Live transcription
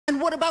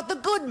what about the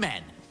good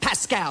men?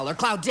 Pascal or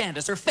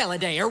Claudandus or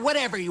Felidae or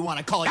whatever you want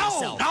to call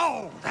yourself.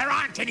 No, there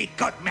aren't any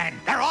good men.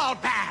 They're all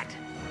bad.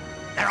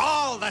 They're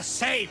all the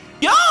same.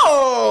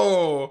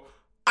 Yo!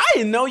 I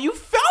didn't know you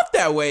felt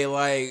that way,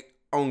 like,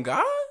 on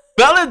God?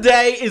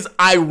 Felidae is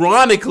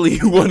ironically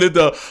one of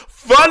the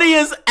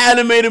funniest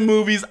animated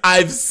movies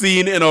I've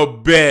seen in a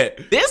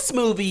bit. This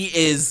movie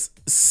is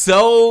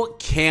so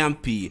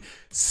campy,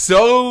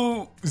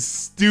 so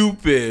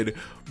stupid,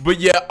 but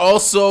yet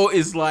also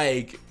is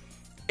like,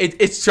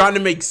 it's trying to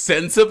make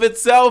sense of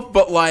itself,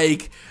 but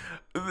like,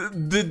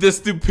 the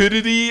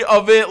stupidity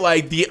of it,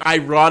 like the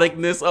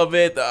ironicness of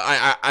it,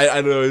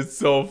 I know, it's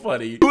so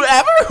funny.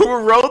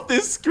 Whoever wrote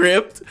this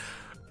script,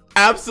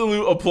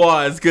 absolute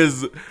applause,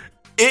 because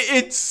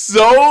it's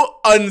so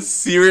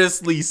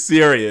unseriously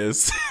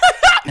serious.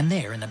 And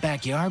there in the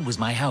backyard was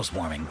my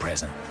housewarming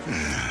present.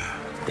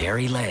 There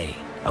he lay,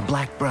 a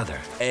black brother.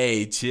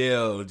 Hey,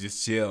 chill,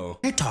 just chill.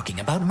 They're talking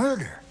about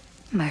murder.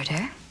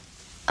 Murder?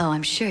 Oh,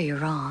 I'm sure you're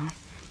wrong.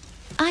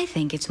 I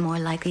think it's more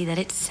likely that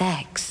it's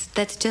sex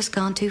that's just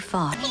gone too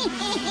far.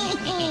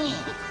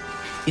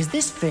 Is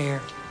this fair?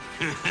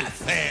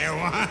 Fair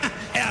one?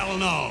 Hell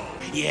no.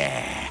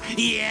 Yeah.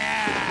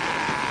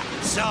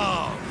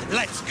 So,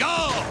 let's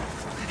go.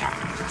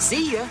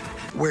 See ya.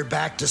 We're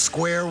back to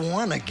square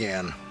one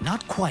again.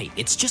 Not quite.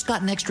 It's just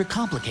gotten extra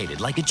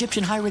complicated, like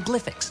Egyptian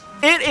hieroglyphics.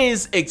 It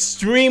is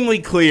extremely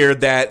clear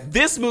that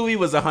this movie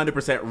was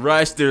 100%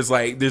 rushed.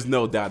 There's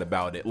no doubt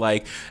about it.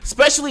 Like,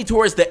 especially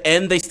towards the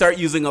end, they start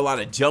using a lot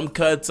of jump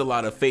cuts, a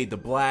lot of fade to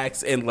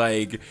blacks, and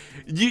like,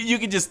 you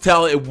can just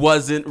tell it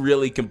wasn't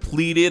really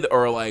completed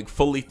or like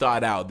fully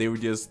thought out. They were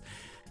just,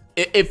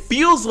 it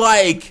feels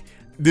like,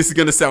 this is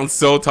gonna sound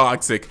so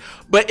toxic,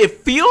 but it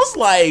feels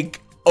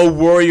like a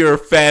Warrior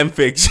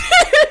fanfiction.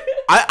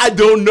 I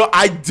don't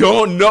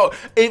know.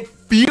 It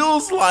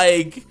feels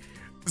like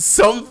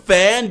some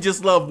fan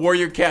just love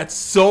Warrior Cats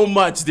so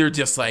much they're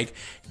just like,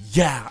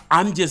 yeah,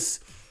 I'm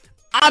just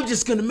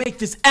gonna make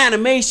this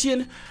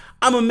animation.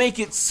 I'm gonna make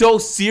it so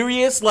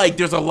serious. Like,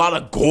 there's a lot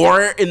of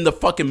gore in the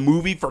fucking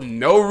movie for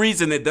no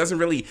reason. It doesn't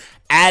really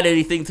add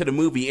anything to the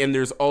movie, and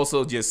there's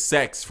also just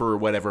sex for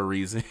whatever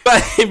reason.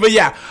 But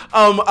yeah,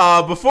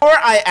 before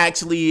I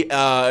actually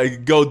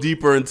go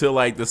deeper into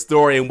like the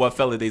story and what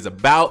Felidae's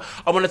about,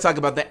 I want to talk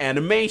about the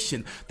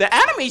animation. The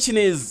animation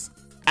is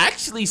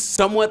actually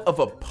somewhat of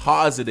a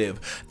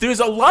positive. There's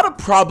a lot of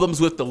problems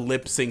with the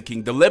lip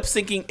syncing. The lip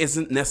syncing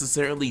isn't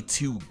necessarily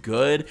too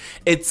good.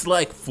 It's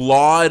like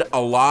flawed a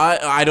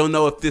lot. I don't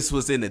know if this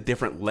was in a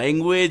different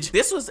language.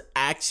 This was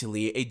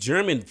actually a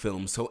German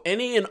film, so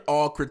any and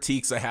all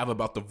critiques I have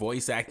about the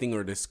voice acting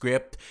or the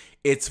script,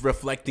 it's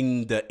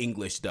reflecting the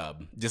English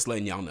dub, just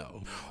letting y'all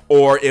know.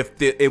 Or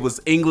if it was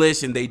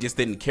English and they just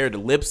didn't care to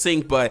lip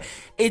sync, but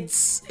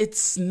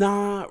it's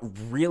not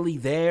really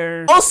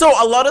there. Also,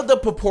 a lot of the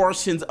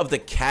proportions of the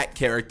cat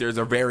characters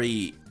are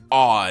very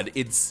odd.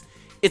 It's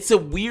a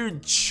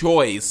weird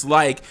choice.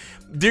 Like,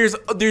 there's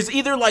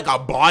either like a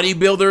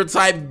bodybuilder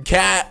type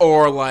cat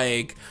or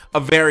like a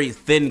very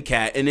thin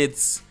cat, and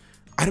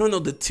I don't know,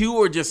 the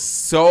two are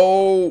just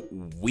so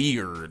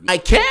weird. I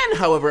can,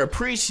 however,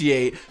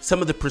 appreciate some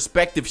of the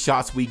perspective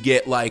shots we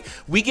get. Like,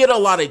 we get a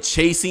lot of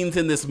chase scenes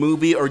in this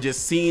movie, or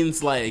just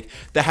scenes like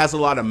that has a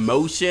lot of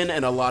motion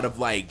and a lot of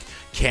like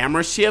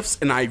camera shifts,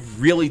 and I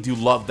really do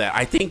love that.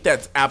 I think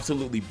that's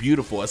absolutely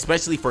beautiful,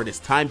 especially for this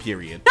time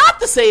period. Not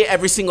to say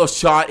every single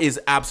shot is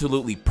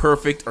absolutely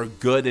perfect or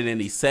good in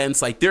any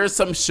sense. Like, there are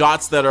some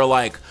shots that are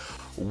like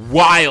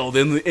wild,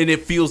 and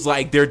it feels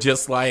like they're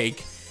just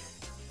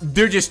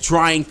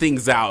trying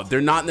things out. They're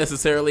not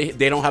necessarily,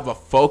 they don't have a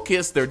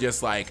focus. They're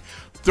just like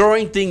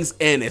throwing things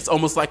in. It's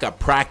almost like a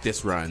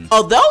practice run.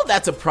 Although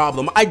that's a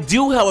problem, I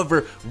do,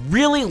 however,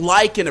 really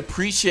like and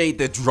appreciate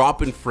the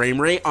drop in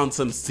frame rate on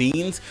some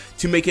scenes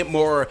to make it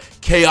more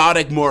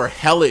chaotic, more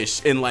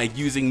hellish, and like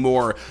using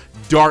more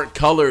dark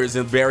colors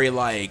and very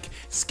like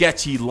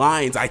sketchy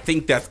lines. I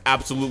think that's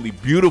absolutely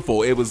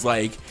beautiful. It was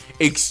like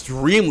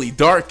extremely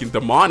dark and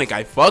demonic.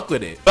 I fuck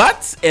with it.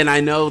 But, and I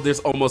know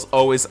there's almost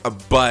always a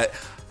but,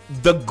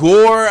 the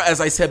gore,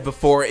 as I said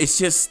before, it's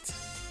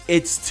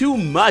too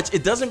much.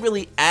 It doesn't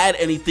really add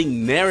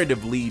anything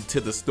narratively to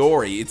the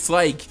story. It's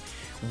like,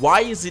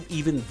 why is it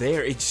even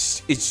there?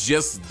 It's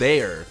just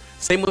there.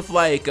 Same with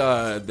like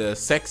the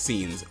sex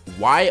scenes.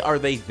 Why are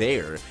they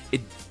there?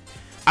 It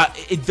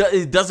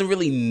doesn't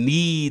really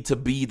need to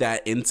be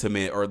that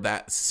intimate or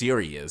that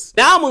serious.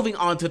 Now moving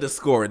on to the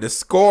score. The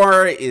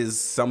score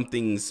is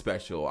something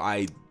special.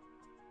 I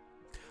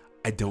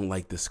don't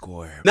like the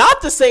score.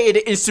 Not to say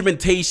the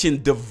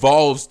instrumentation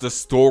devolves the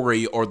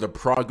story or the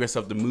progress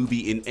of the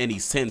movie in any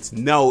sense.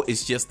 No,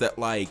 it's just that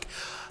like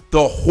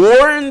the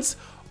horns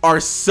are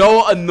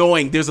so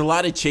annoying. There's a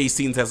lot of chase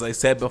scenes, as I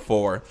said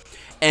before,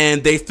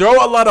 and they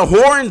throw a lot of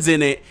horns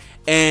in it,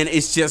 and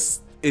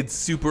it's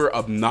super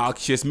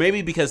obnoxious.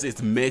 Maybe because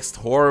it's mixed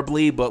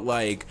horribly, but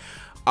like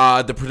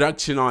the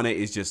production on it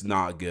is just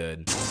not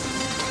good.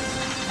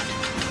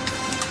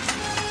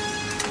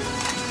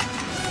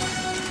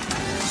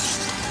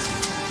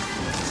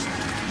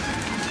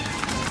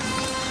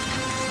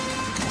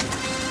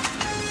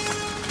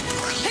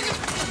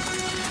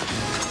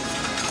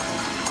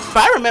 If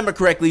I remember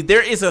correctly,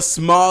 there is a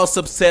small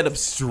subset of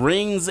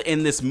strings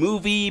in this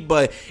movie,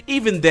 but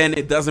even then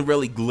it doesn't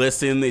really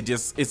glisten.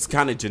 It's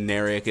kind of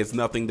generic. It's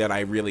nothing that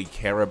I really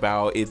care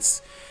about.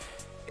 It's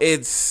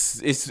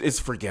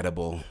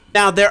forgettable.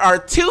 Now, there are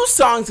two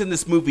songs in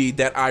this movie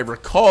that I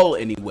recall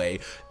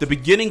anyway. The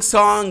beginning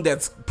song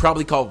that's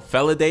probably called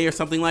Felidae or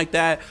something like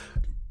that.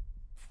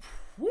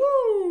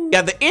 Woo!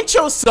 Yeah, the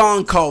intro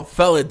song called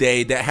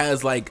Felidae that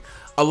has like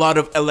a lot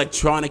of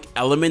electronic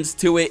elements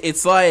to it.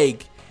 It's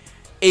like,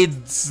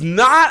 it's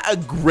not a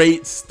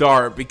great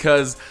start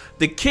because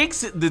the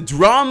kicks, the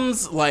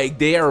drums, like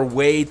they are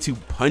way too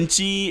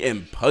punchy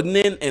and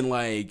pungent, and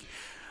like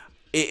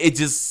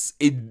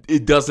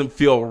it doesn't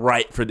feel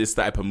right for this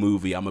type of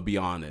movie, I'm gonna be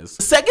honest.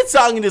 The second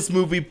song in this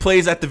movie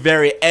plays at the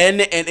very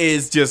end and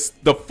is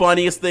just the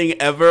funniest thing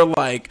ever,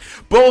 like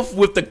both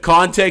with the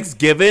context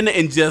given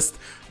and just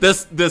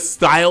the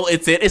style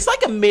it's in. It's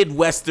like a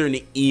Midwestern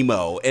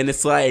emo, and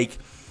it's like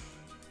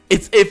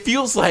it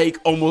feels like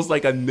almost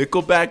like a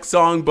Nickelback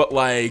song, but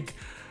like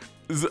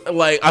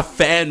a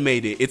fan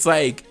made it. It's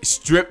like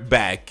stripped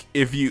back,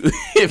 if you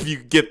if you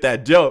get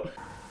that joke.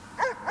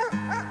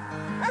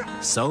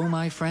 So,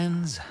 my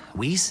friends,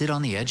 we sit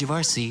on the edge of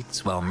our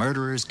seats while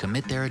murderers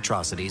commit their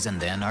atrocities and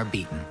then are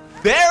beaten.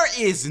 There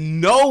is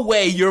no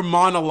way you're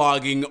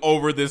monologuing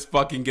over this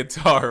fucking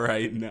guitar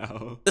right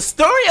now. The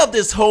story of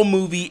this whole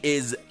movie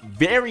is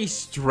very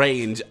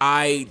strange.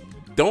 I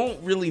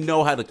don't really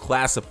know how to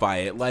classify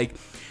it. Like,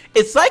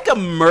 it's like a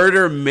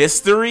murder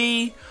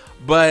mystery,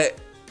 but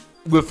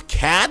with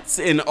cats,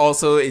 and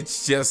also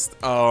it's just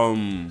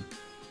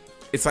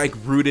it's like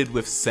rooted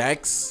with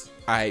sex.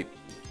 I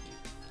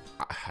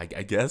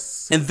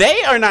guess. And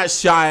they are not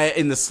shy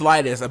in the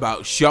slightest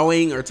about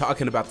showing or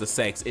talking about the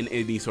sex in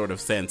any sort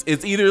of sense.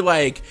 It's either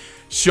like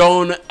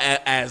shown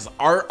as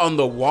art on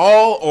the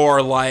wall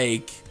or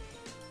like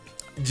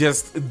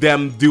just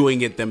them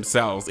doing it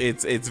themselves.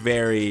 It's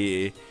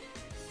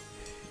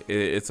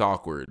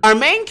awkward. Our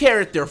main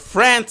character,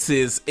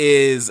 Francis,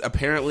 is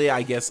apparently,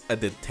 I guess, a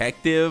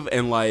detective,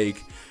 and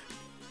like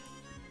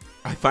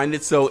I find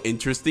it so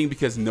interesting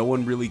because no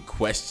one really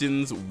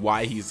questions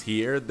why he's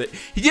here. That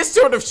he just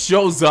sort of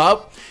shows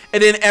up,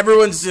 and then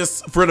everyone's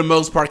just, for the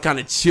most part, kind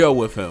of chill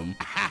with him.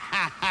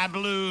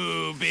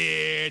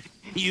 Bluebeard,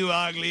 you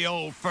ugly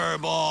old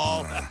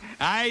furball.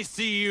 I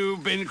see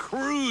you've been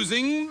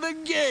cruising the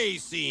gay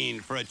scene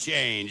for a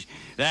change.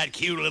 That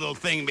cute little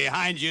thing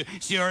behind you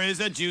sure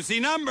is a juicy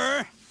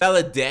number.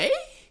 Felidae?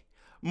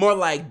 More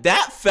like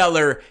that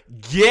feller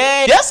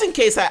gay. Just in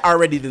case I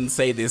already didn't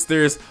say this,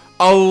 there's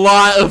a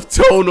lot of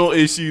tonal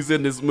issues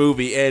in this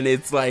movie, and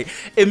it's like,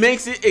 it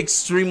makes it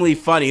extremely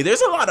funny.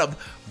 There's a lot of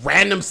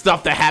random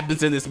stuff that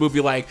happens in this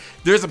movie. Like,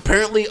 there's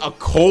apparently a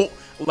cult,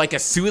 like a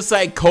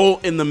suicide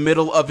cult in the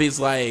middle of his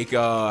like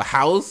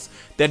house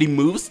that he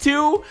moves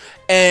to,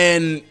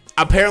 and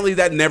apparently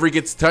that never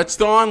gets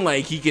touched on.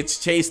 Like, he gets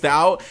chased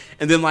out,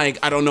 and then like,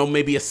 I don't know,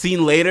 maybe a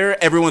scene later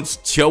everyone's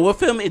chill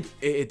with him.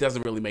 It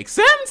doesn't really make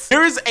sense.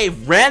 There is a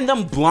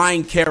random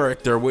blind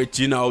character, which,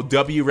 you know,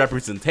 W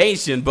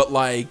representation, but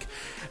like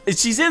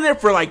she's in there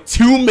for like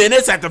 2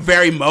 minutes at the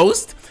very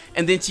most,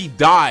 and then she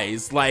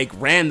dies like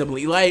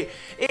randomly. Like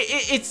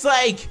it's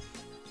like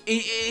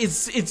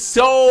it's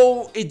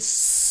so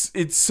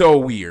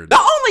weird.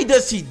 Not only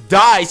does she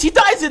dies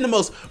in the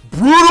most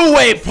brutal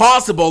way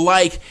possible.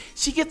 Like,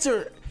 she gets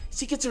her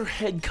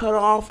head cut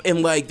off,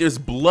 and like there's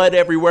blood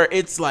everywhere.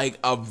 It's like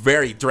a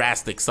very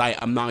drastic sight,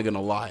 I'm not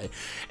gonna lie.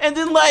 And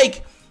then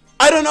like,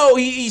 I don't know,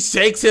 he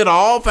shakes it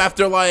off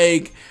after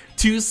like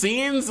 2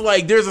 scenes.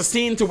 Like, there's a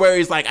scene to where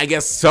he's like, I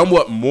guess,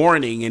 somewhat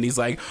mourning, and he's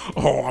like,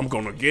 oh, I'm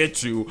gonna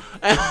get you.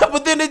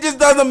 But then it just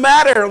doesn't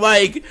matter.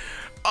 Like,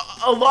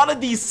 a lot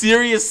of these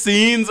serious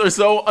scenes are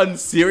so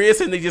unserious,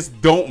 and they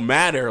just don't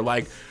matter.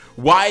 Like,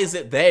 why is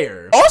it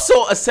there?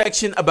 Also, a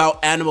section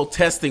about animal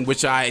testing,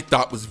 which I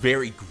thought was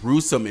very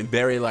gruesome and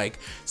very like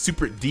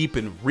super deep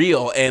and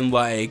real, and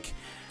like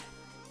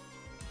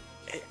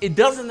it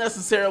doesn't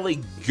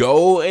necessarily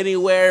go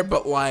anywhere,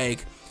 but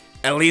like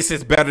at least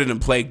it's better than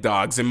Plague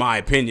Dogs, in my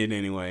opinion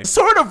anyway.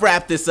 Sort of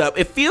wrap this up,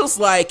 it feels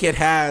like it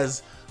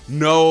has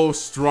no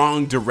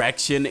strong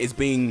direction. It's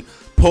being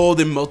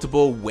pulled in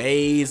multiple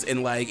ways,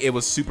 and like it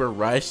was super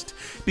rushed,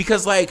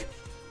 because like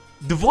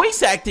the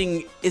voice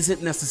acting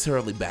isn't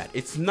necessarily bad.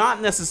 It's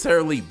not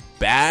necessarily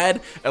bad,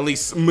 at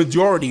least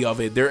majority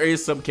of it. There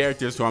is some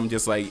characters who I'm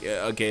just like,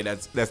 okay,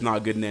 that's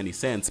not good in any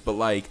sense, but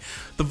like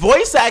the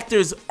voice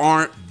actors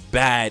aren't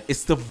bad.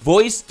 It's the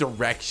voice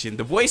direction.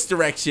 The voice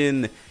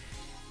direction,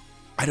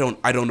 I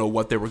don't know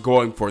what they were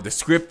going for. The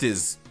script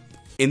is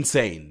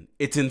insane.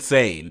 It's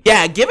insane.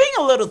 Yeah, giving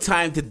a little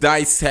time to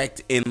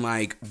dissect and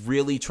like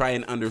really try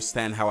and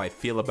understand how I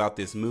feel about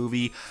this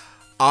movie,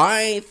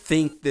 I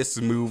think this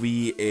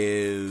movie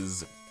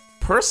is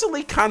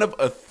personally kind of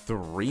a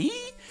 3,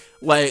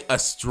 like a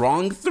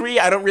strong 3.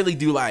 I don't really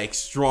do like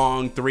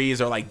strong 3s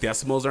or like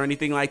decimals or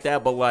anything like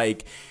that, but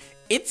like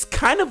it's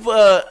kind of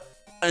a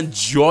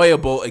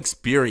enjoyable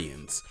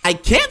experience. I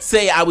can't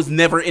say I was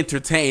never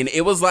entertained.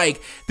 It was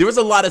like, there was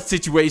a lot of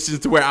situations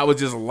to where I was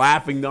just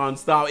laughing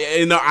nonstop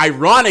in an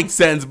ironic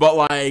sense, but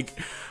like,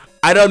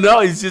 I don't know,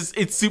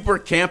 it's super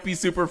campy,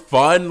 super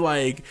fun.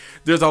 Like,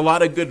 there's a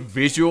lot of good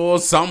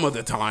visuals some of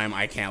the time,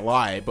 I can't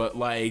lie, but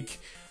like,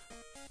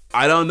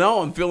 I don't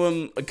know, I'm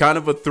feeling kind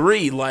of a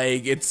 3.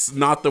 Like, it's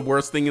not the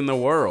worst thing in the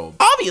world.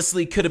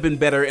 Obviously, could have been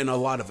better in a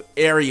lot of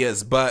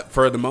areas, but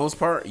for the most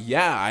part,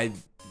 yeah,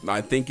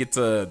 I think it's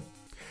a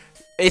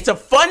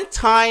fun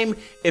time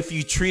if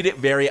you treat it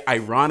very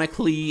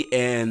ironically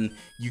and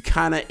you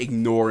kind of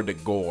ignore the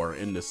gore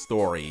in the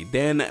story.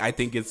 Then I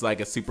think it's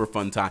like a super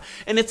fun time.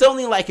 And it's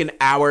only like an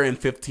hour and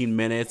 15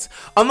 minutes.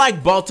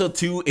 Unlike Balto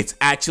 2, it's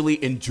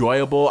actually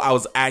enjoyable. I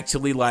was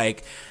actually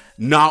like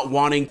not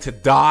wanting to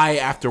die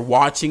after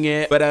watching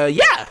it. But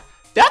yeah,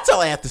 that's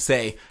all I have to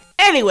say.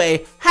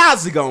 Anyway,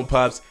 how's it going,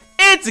 pups?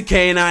 It's a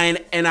canine,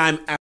 and I'm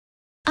out.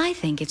 I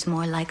think it's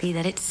more likely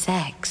that it's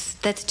sex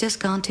that's just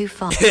gone too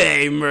far.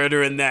 Hey,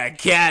 murdering that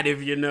cat,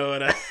 if you know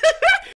what I